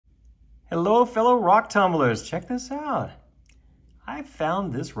Hello, fellow rock tumblers. Check this out. I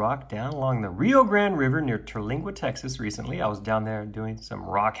found this rock down along the Rio Grande River near Terlingua, Texas recently. I was down there doing some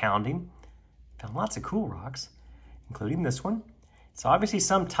rock hounding. Found lots of cool rocks, including this one. It's obviously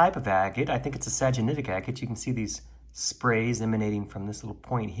some type of agate. I think it's a sagenitic agate. You can see these sprays emanating from this little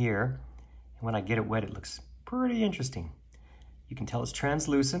point here. And when I get it wet, it looks pretty interesting. You can tell it's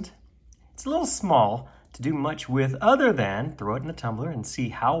translucent. It's a little small to do much with other than throw it in the tumbler and see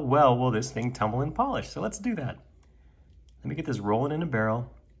how well will this thing tumble and polish. So let's do that. Let me get this rolling in a barrel,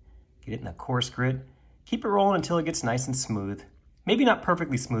 get it in a coarse grit, keep it rolling until it gets nice and smooth. Maybe not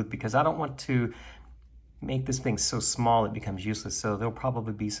perfectly smooth because I don't want to make this thing so small it becomes useless. So there'll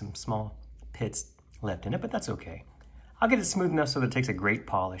probably be some small pits left in it, but that's okay. I'll get it smooth enough so that it takes a great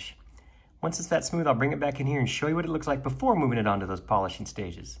polish. Once it's that smooth, I'll bring it back in here and show you what it looks like before moving it on to those polishing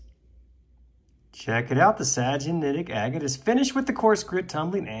stages. Check it out, the sagenitic agate is finished with the coarse grit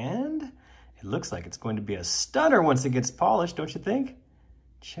tumbling, and it looks like it's going to be a stunner once it gets polished, don't you think?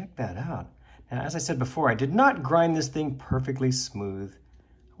 Check that out. Now, as I said before, I did not grind this thing perfectly smooth.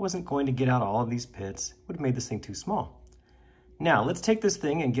 I wasn't going to get out all of these pits. Would have made this thing too small. Now, let's take this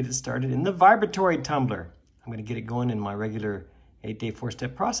thing and get it started in the vibratory tumbler. I'm going to get it going in my regular 8-day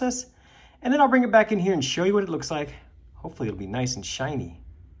 4-step process, and then I'll bring it back in here and show you what it looks like. Hopefully it'll be nice and shiny.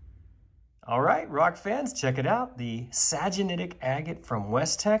 All right, rock fans, check it out. The sagenitic agate from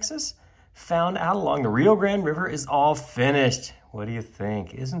West Texas, found out along the Rio Grande River, is all finished. What do you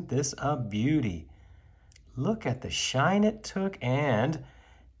think? Isn't this a beauty? Look at the shine it took, and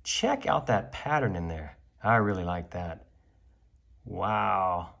check out that pattern in there. I really like that.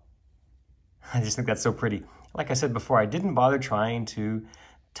 Wow. I just think that's so pretty. Like I said before, I didn't bother trying to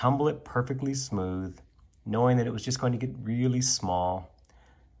tumble it perfectly smooth, knowing that it was just going to get really small.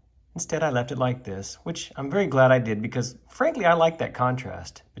 Instead, I left it like this, which I'm very glad I did because, frankly, I like that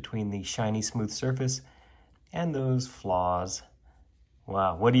contrast between the shiny, smooth surface and those flaws.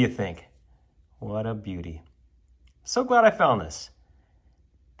 Wow, what do you think? What a beauty. So glad I found this.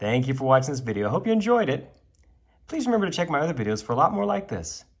 Thank you for watching this video. I hope you enjoyed it. Please remember to check my other videos for a lot more like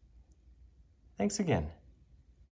this. Thanks again.